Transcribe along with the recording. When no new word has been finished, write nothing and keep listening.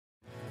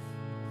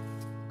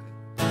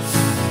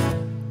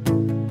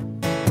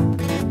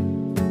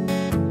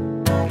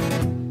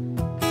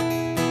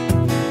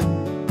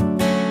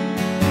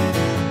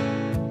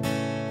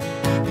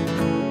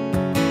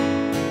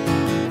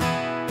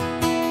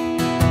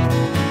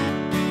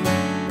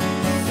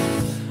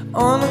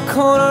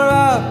corner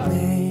of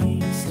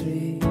Main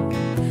Street,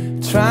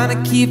 trying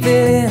to keep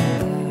it in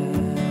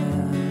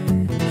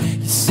line.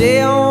 You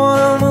say I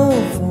wanna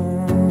move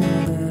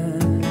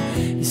on,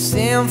 you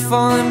say I'm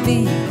falling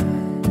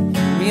behind.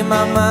 Read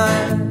my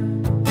mind.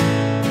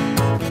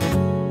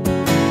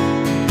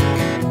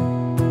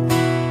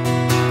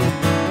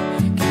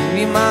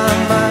 Read my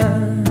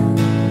mind.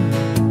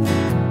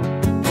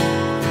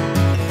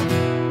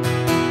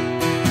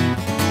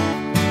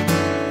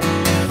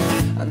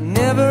 I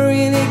never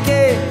really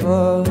gave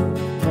up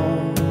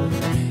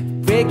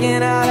on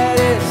breaking out of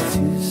this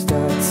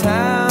two-star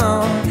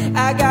town.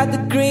 I got the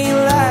green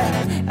light,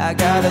 I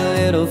got a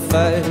little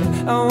fight.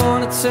 I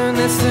wanna turn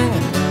this thing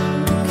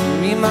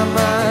around. Read my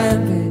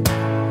mind, babe.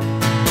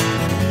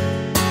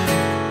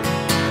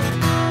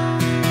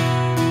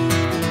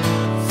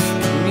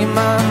 Read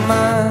my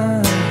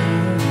mind.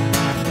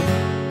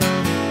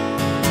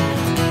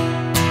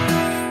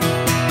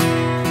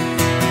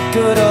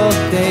 Good old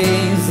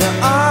days, the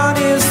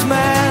honest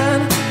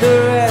man, the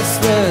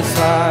restless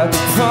heart, the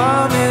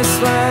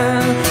promised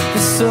land,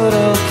 the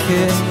subtle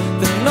kiss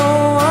that no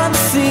one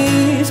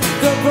sees,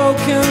 the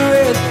broken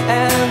wrist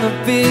and the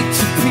big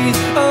trapeze.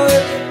 Oh,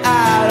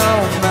 I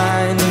don't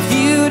mind if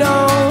you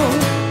don't,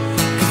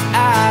 'cause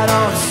I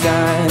don't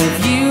shine if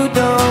you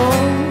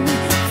don't.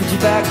 Put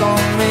your back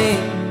on me,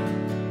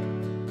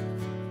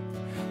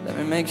 let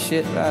me make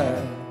shit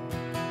right.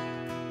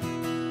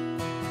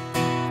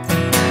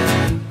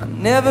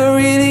 Never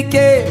really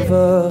gave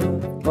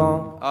up on.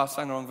 Oh, I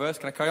sang the wrong verse.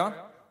 Can I carry on?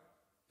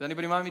 Does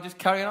anybody mind me just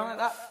carrying on like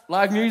that?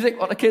 Live music,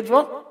 what the kids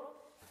want?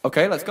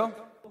 Okay, let's go.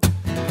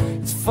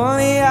 It's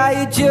funny how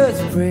you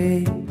just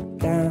break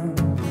down,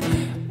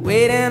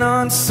 waiting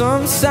on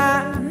some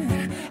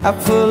sign. I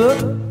pull up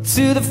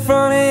to the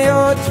front of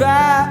your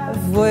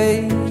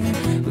driveway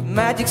with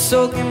magic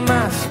soaking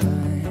my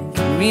spine.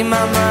 Can you read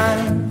my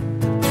mind?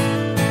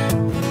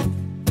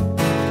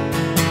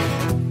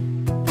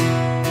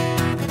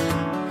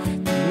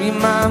 Read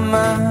my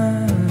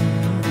mind.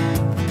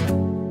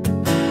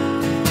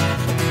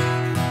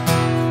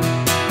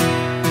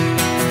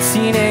 The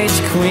teenage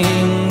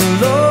queen, the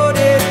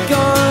loaded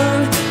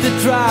gun, the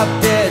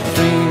drop-dead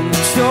dream,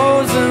 the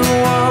chosen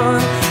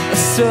one, a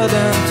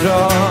southern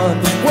draw,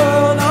 the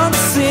world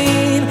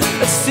unseen,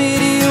 a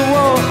city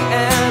wall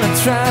and a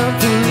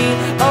trampoline.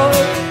 Oh,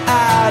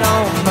 I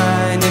don't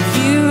mind if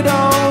you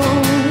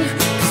don't,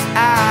 'cause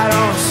I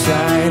don't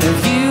shine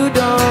if you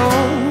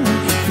don't.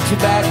 Put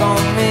your back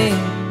on me,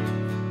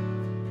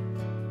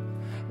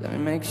 let me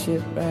make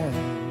shit right.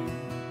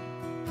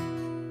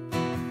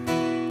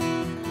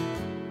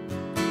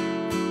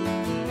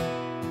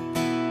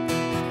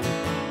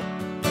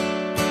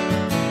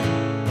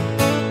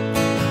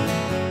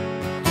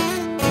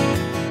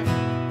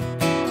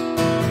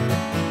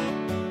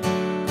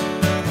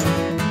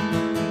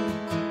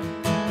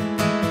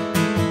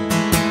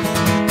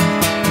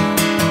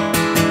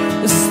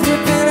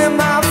 Slipping in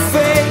my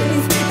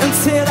faith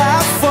until I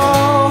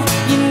fall.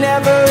 You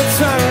never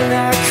return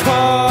that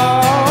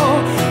call.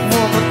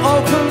 Woman,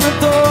 open the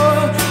door,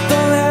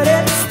 don't let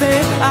it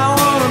stay. I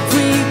wanna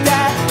breathe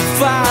that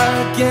fire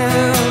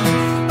again.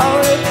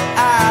 Oh,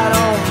 I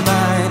don't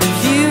mind if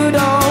you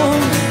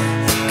don't,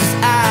 'cause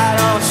I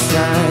don't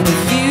shine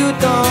if you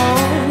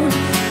don't.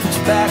 Put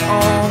your back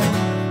on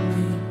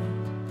me,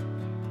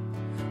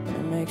 let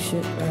me make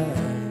shit right.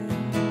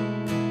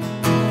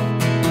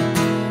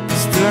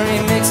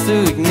 Stirring mixed to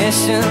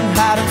ignition,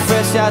 hot and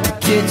fresh out the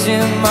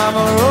kitchen.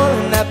 Mama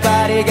rolling that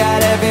body, got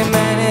every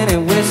man in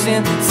it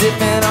wishing.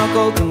 Sipping on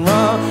coke and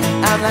rum,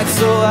 I'm like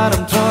so out,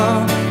 I'm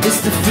drunk. It's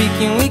the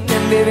freaking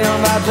weekend, baby, I'm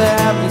about to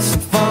have me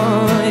some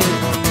fun, yeah.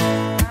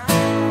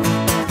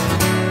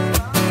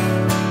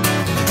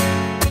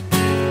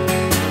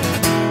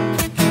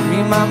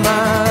 Read my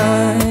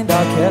mind,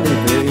 R. Kelly,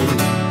 baby.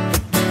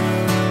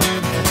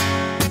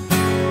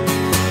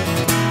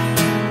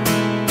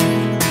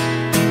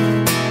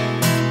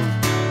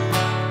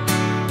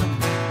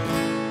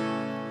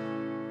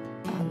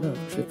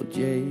 Triple J.